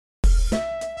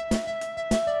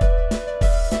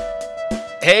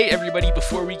Hey everybody,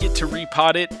 before we get to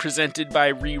Repod It, presented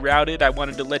by Rerouted, I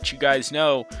wanted to let you guys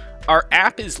know our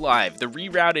app is live. The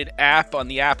Rerouted app on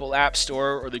the Apple App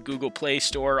Store or the Google Play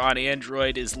Store on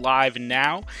Android is live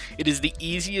now. It is the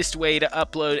easiest way to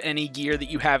upload any gear that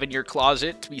you have in your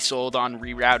closet to be sold on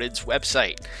Rerouted's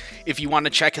website. If you want to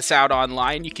check us out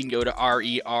online, you can go to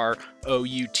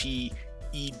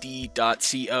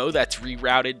rerouted.co, that's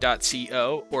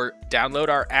rerouted.co, or download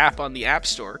our app on the App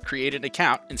Store, create an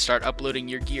account, and start uploading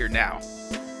your gear now.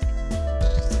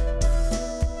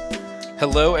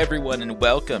 Hello everyone and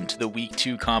welcome to the Week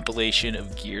 2 compilation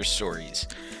of Gear Stories.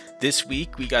 This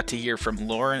week we got to hear from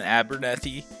Lauren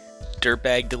Abernethy,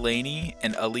 Dirtbag Delaney,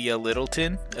 and Aaliyah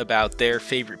Littleton about their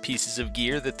favorite pieces of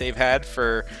gear that they've had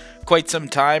for quite some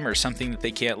time or something that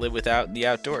they can't live without in the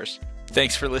outdoors.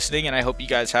 Thanks for listening, and I hope you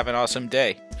guys have an awesome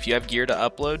day. If you have gear to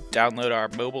upload, download our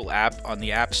mobile app on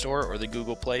the App Store or the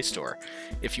Google Play Store.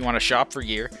 If you want to shop for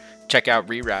gear, check out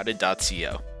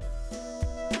rerouted.co.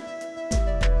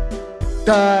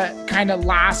 The kind of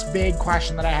last big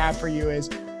question that I have for you is,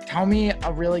 tell me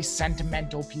a really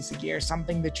sentimental piece of gear,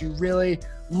 something that you really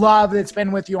love that's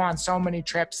been with you on so many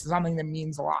trips, something that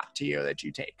means a lot to you that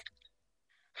you take.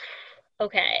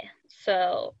 Okay,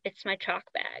 so it's my chalk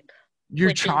bag.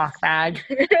 Your chalk bag?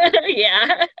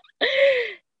 Yeah.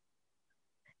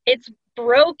 It's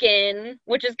broken,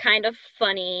 which is kind of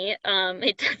funny.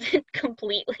 It doesn't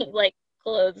completely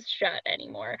close shut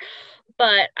anymore.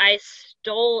 But I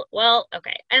and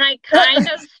I kind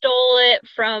of stole it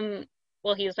from,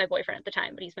 he was my boyfriend at the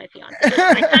time, but he's my fiance.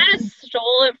 I kind of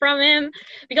stole it from him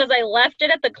because I left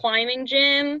it at the climbing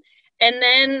gym. And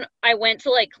then I went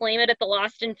to claim it at the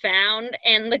Lost and Found,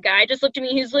 and the guy just looked at me.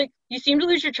 He's like, "You seem to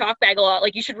lose your chalk bag a lot.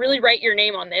 You should really write your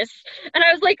name on this." And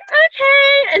I was like,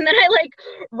 "Okay." And then I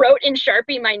wrote in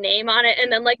Sharpie my name on it.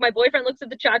 And then my boyfriend looks at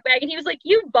the chalk bag and he was like,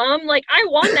 "You bum! I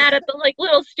won that at the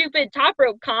little stupid top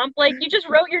rope comp. You just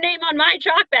wrote your name on my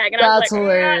chalk bag." And I was like,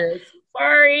 hilarious.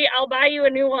 "Sorry, I'll buy you a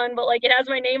new one, but it has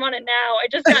my name on it now. I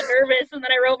just got nervous and then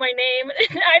I wrote my name."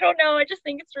 I don't know. I just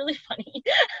think it's really funny.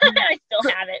 I still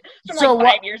have it from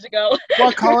 5 years ago.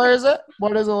 What color is it?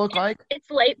 What does it look like? It's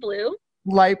light blue.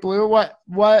 Light blue. What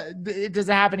does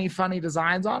it have any funny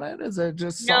designs on it? Is it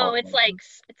just no? It's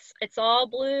it's all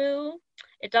blue.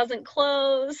 It doesn't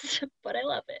close, but I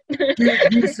love it.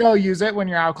 do you still use it when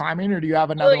you're out climbing, or do you have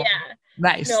another? Oh yeah. One?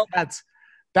 Nice. Nope.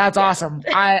 That's awesome.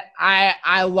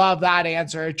 I love that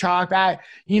answer. Chalk bag.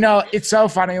 It's so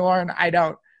funny, Lauren.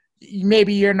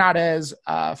 Maybe you're not as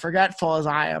forgetful as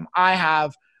I am. I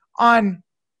have on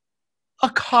a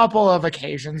couple of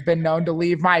occasions been known to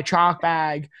leave my chalk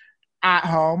bag at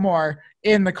home or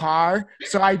in the car.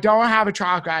 So I don't have a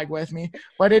chalk bag with me,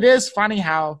 but it is funny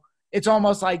how it's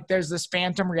almost like there's this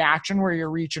phantom reaction where you're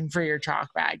reaching for your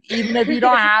chalk bag. Even if you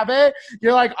don't have it,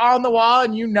 you're on the wall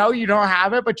and you don't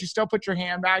have it, but you still put your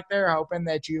hand back there hoping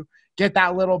that you get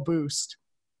that little boost.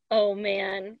 Oh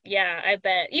man. Yeah, I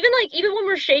bet. Even when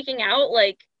we're shaking out,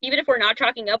 even if we're not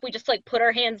chalking up, we just put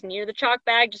our hands near the chalk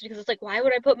bag just because it's why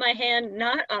would I put my hand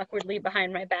not awkwardly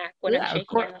behind my back when I'm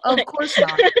shaking out? Of course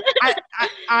not.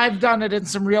 I've done it in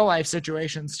some real life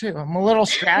situations too. I'm a little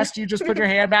stressed. You just put your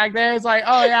hand back there. It's oh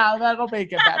yeah, that'll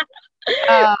make it better.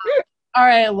 All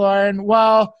right, Lauren.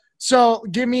 Well, so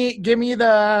give me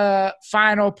the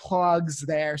final plugs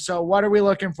there. So what are we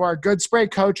looking for?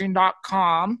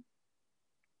 Goodspraycoaching.com.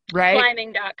 Right?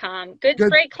 Climbing.com.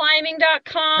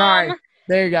 Goodsprayclimbing.com. All right.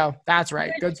 There you go. That's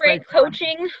right. Good Spray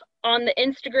Coaching on the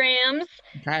Instagrams.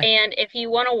 Okay. And if you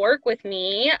want to work with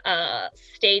me,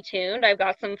 stay tuned. I've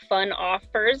got some fun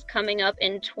offers coming up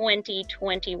in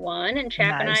 2021. And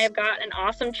Chap and I have got an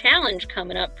awesome challenge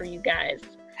coming up for you guys.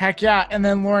 Heck yeah. And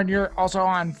then, Lauren, you're also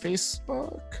on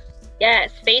Facebook?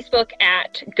 Yes. Facebook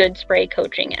at Good Spray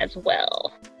Coaching as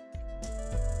well.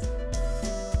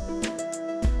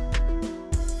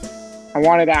 I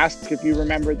wanted to ask if you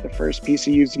remembered the first piece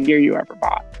of used gear you ever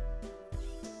bought.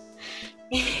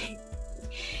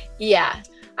 Yeah,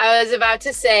 I was about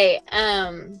to say,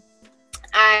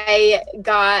 I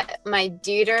got my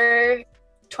Deuter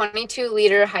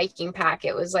 22-liter hiking pack.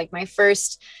 It was my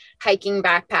first hiking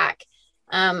backpack.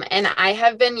 And I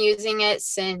have been using it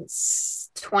since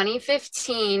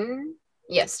 2015.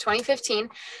 Yes, 2015.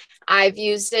 I've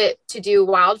used it to do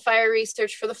wildfire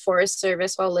research for the Forest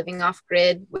Service while living off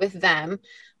grid with them.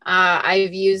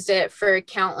 I've used it for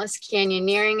countless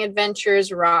canyoneering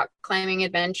adventures, rock climbing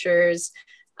adventures,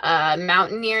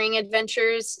 mountaineering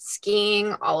adventures,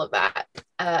 skiing, all of that.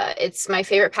 It's my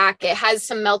favorite pack. It has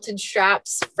some melted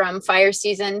straps from fire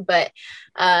season, but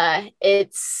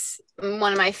it's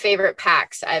one of my favorite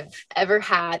packs I've ever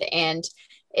had. And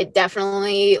It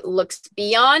definitely looks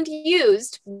beyond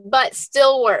used, but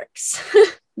still works.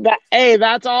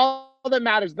 That's all that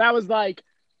matters. That was like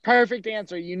perfect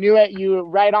answer. You knew it. You were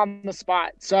right on the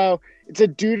spot. So it's a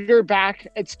Deuter back.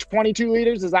 It's 22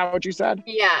 liters. Is that what you said?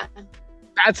 Yeah.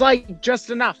 That's like just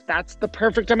enough. That's the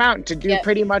perfect amount to do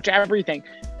pretty much everything.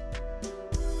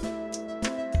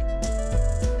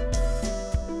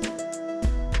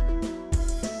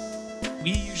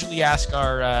 We usually ask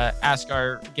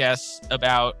our guests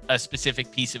about a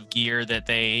specific piece of gear that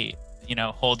they,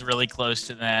 hold really close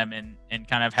to them and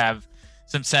kind of have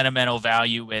some sentimental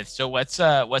value with. So what's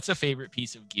a favorite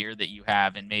piece of gear that you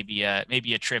have, and maybe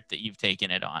a trip that you've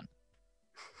taken it on?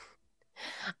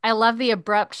 I love the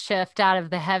abrupt shift out of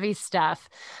the heavy stuff.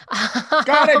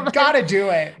 Gotta do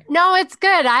it. No, it's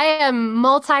good. I am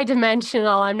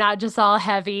multidimensional. I'm not just all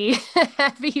heavy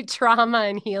trauma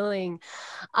and healing.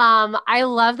 I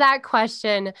love that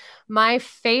question. My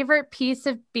favorite piece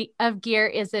of gear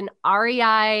is an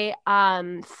REI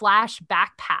Flash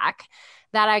backpack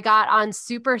that I got on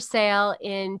super sale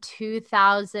in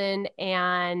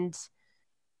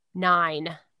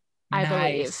 2009, I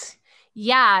believe.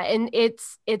 Yeah, and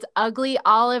it's ugly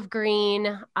olive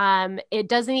green. It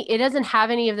doesn't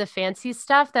have any of the fancy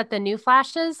stuff that the new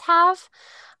Flashes have,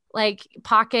 like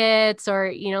pockets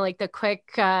or like the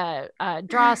quick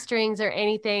drawstrings or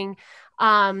anything.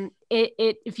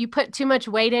 If you put too much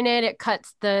weight in it, it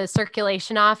cuts the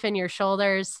circulation off in your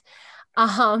shoulders.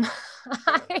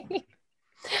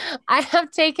 I have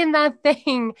taken that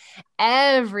thing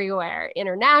everywhere,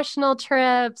 international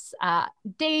trips,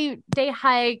 day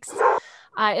hikes.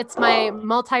 It's my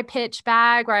multi-pitch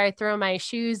bag where I throw my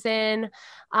shoes in.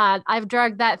 I've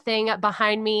dragged that thing up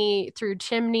behind me through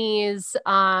chimneys,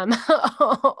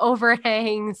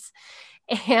 overhangs,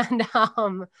 and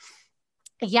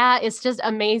yeah, it's just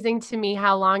amazing to me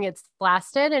how long it's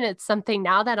lasted. And it's something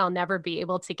now that I'll never be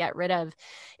able to get rid of.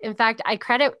 In fact, I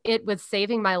credit it with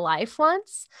saving my life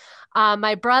once.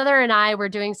 My brother and I were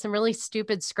doing some really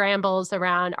stupid scrambles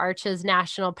around Arches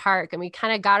National Park, and we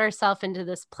kind of got ourselves into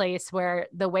this place where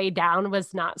the way down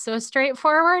was not so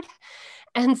straightforward.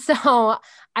 And so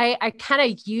I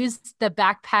kind of used the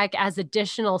backpack as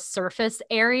additional surface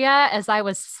area as I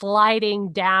was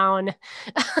sliding down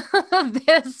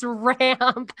this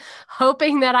ramp,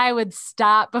 hoping that I would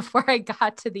stop before I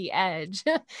got to the edge.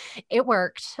 It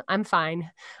worked. I'm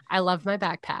fine. I love my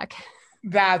backpack.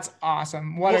 That's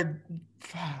awesome.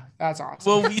 That's awesome.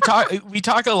 Well, we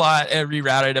talk a lot at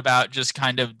Rerouted about just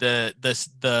kind of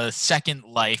the second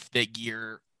life that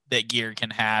gear can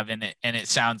have, and it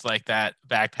sounds like that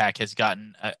backpack has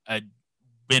gotten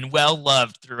been well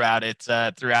loved throughout its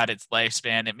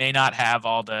lifespan. It may not have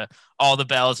all the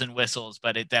bells and whistles,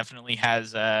 but it definitely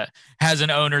has an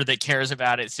owner that cares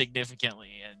about it significantly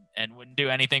and wouldn't do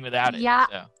anything without it. Yeah.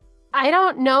 So. I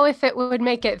don't know if it would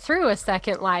make it through a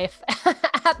second life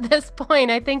at this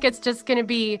point. I think it's just going to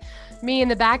be me in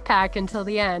the backpack until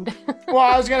the end. Well,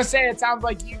 I was going to say, it sounds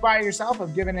like you by yourself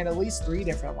have given it at least 3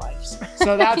 different lives.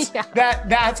 So that's,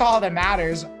 that's all that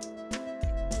matters.